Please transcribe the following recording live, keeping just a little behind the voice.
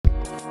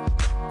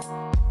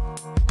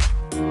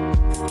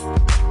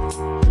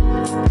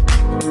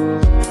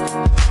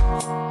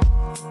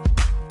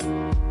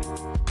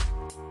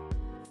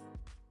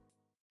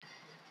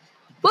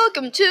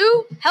Welcome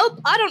to Help,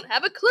 I Don't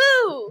Have a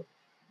Clue!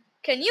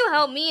 Can you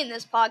help me in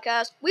this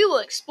podcast? We will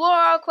explore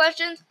our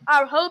questions,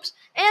 our hopes,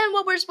 and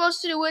what we're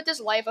supposed to do with this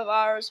life of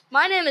ours.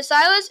 My name is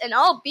Silas, and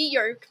I'll be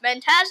your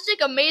fantastic,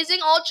 amazing,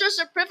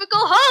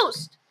 ultra-suprifical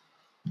host!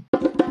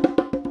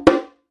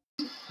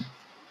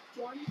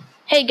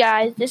 Hey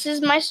guys, this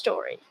is my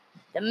story.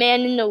 The Man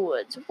in the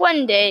Woods.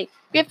 One day,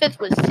 Griffith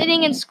was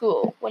sitting in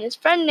school when his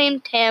friend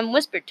named Tam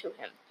whispered to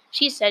him.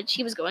 She said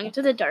she was going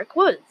into the dark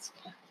woods.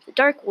 The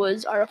dark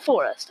woods are a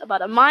forest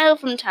about a mile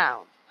from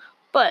town,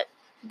 but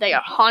they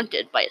are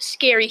haunted by a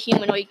scary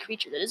humanoid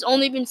creature that has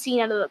only been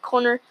seen out of the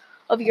corner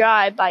of your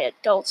eye by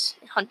adults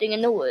hunting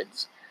in the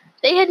woods.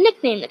 They had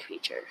nicknamed the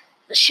creature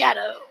the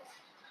Shadow,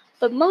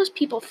 but most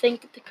people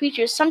think that the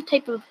creature is some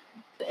type of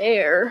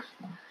bear.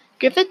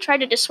 Griffith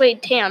tried to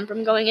dissuade Tam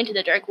from going into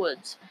the dark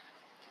woods.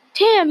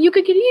 "Tam, you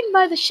could get eaten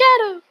by the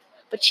Shadow!"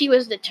 But she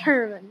was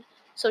determined,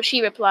 so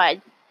she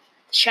replied,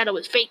 "The Shadow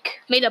is fake,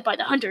 made up by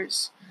the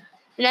hunters."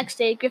 The next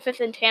day, Griffith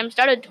and Tam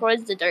started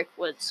towards the dark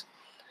woods.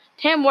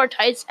 Tam wore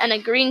tights and a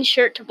green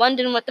shirt to blend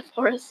in with the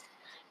forest.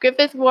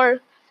 Griffith wore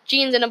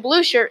jeans and a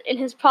blue shirt in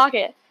his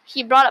pocket.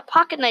 He brought a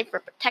pocket knife for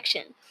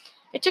protection.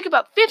 It took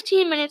about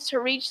 15 minutes to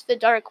reach the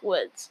dark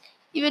woods.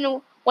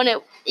 Even when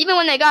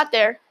they got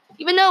there,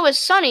 even though it was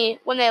sunny,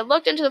 when they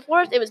looked into the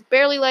forest, it was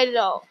barely light at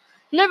all.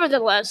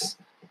 Nevertheless,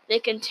 they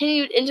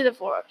continued into the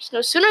forest.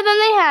 No sooner than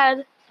they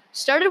had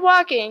started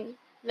walking,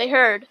 they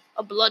heard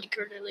a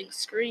blood-curdling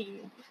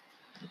scream.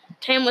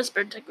 Tam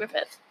whispered to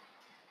Griffith,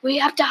 "We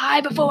have to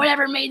hide before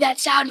whatever made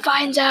that sound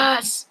finds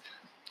us."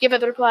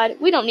 Griffith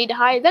replied, "We don't need to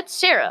hide. That's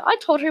Sarah. I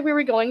told her we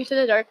were going into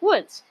the dark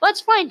woods.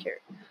 Let's find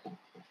her."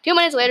 2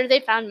 minutes later,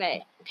 they found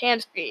May. Tam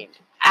screamed,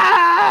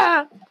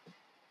 "Ah!"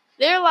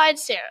 There lied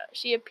Sarah.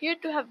 She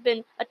appeared to have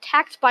been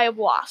attacked by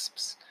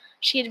wasps.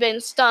 She had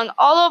been stung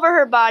all over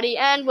her body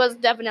and was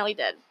definitely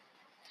dead.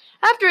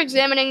 After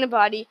examining the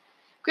body,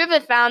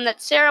 Griffith found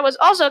that Sarah was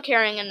also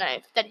carrying a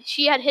knife that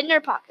she had hidden in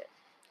her pocket.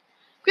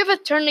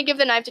 Griffith turned to give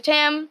the knife to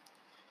Tam.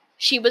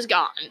 She was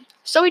gone.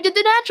 So he did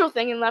the natural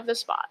thing and left the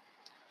spot.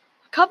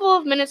 A couple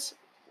of minutes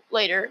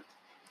later,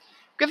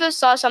 Griffith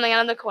saw something out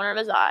of the corner of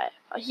his eye,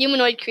 a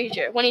humanoid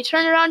creature. When he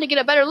turned around to get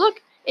a better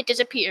look, it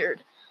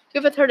disappeared.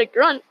 Griffith heard a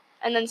grunt,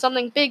 and then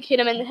something big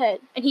hit him in the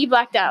head, and he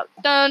blacked out.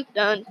 Dun,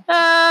 dun,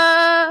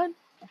 dun!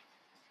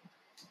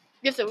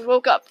 Griffith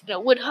woke up in a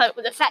wood hut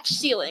with a thatched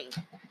ceiling,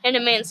 and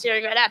a man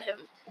staring right at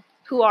him.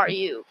 "Who are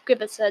you?"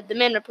 Griffith said. The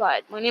man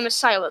replied, "My name is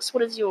Silas.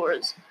 What is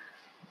yours?"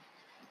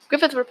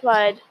 Griffith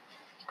replied,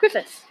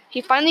 "Griffith." He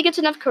finally gets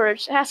enough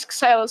courage to ask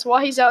Silas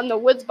why he's out in the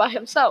woods by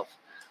himself.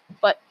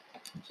 But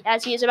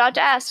as he is about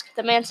to ask,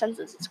 the man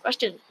senses his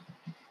question.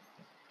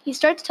 He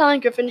starts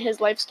telling Griffith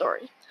his life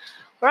story.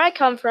 "Where I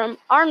come from,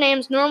 our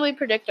names normally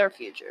predict our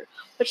future,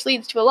 which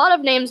leads to a lot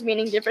of names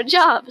meaning different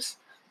jobs.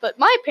 But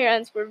my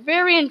parents were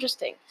very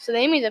interesting, so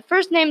they made the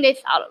first name they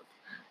thought of.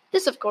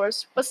 This, of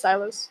course, was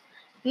Silas.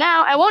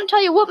 Now, I won't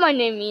tell you what my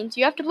name means.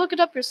 You have to look it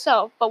up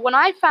yourself. But when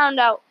I found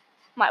out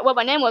what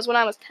my name was when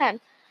I was 10,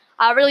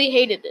 I really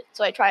hated it,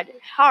 so I tried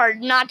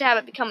hard not to have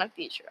it become my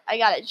future. I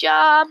got a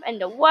job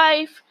and a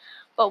wife,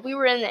 but we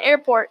were in the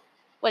airport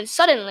when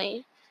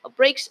suddenly a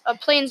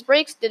plane's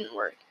brakes didn't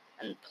work,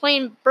 and the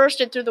plane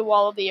bursted through the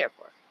wall of the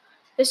airport.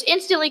 This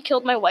instantly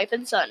killed my wife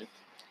and son.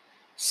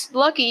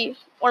 Lucky,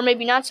 or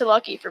maybe not so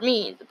lucky for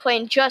me, the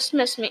plane just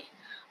missed me,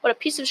 but a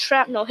piece of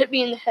shrapnel hit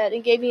me in the head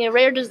and gave me a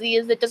rare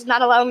disease that does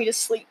not allow me to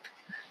sleep.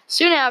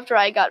 Soon after,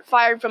 I got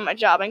fired from my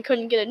job and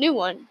couldn't get a new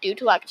one due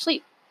to lack of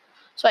sleep.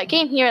 So I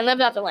came here and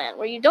lived off the land,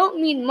 where you don't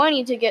need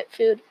money to get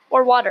food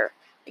or water.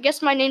 I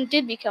guess my name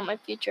did become my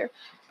future.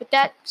 With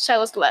that,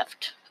 Silas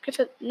left.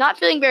 Griffith, not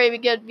feeling very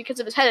good because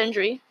of his head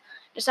injury,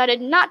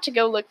 decided not to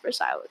go look for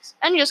Silas,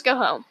 and just go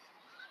home.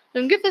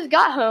 When Griffith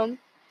got home,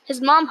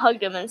 his mom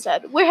hugged him and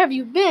said, "Where have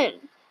you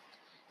been?"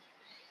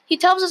 He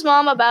tells his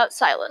mom about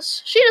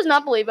Silas. She does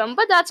not believe him,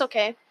 but that's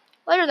okay.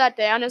 Later that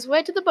day, on his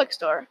way to the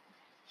bookstore,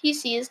 he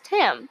sees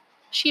Tam.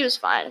 She was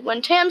fine.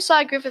 When Tam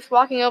saw Griffith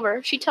walking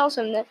over, she tells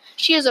him that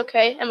she is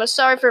okay and was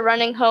sorry for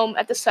running home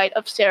at the sight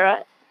of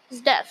Sarah's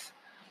death.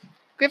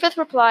 Griffith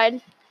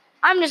replied,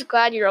 "I'm just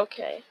glad you're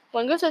okay."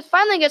 When Griffith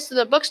finally gets to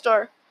the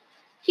bookstore,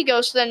 he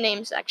goes to the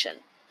name section.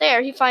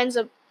 There he finds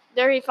the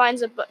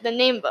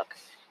name book.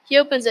 He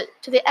opens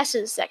it to the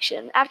S's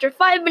section. After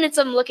 5 minutes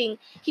of looking,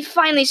 he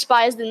finally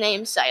spies the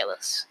name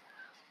Silas.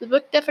 The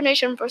book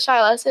definition for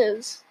Silas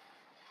is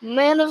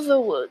Man of the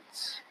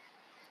Woods.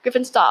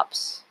 Griffith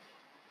stops.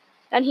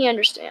 Then he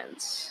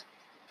understands.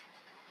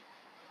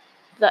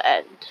 The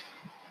end.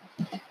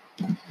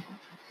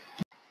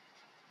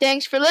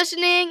 Thanks for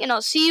listening, and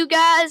I'll see you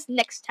guys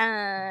next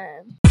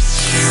time.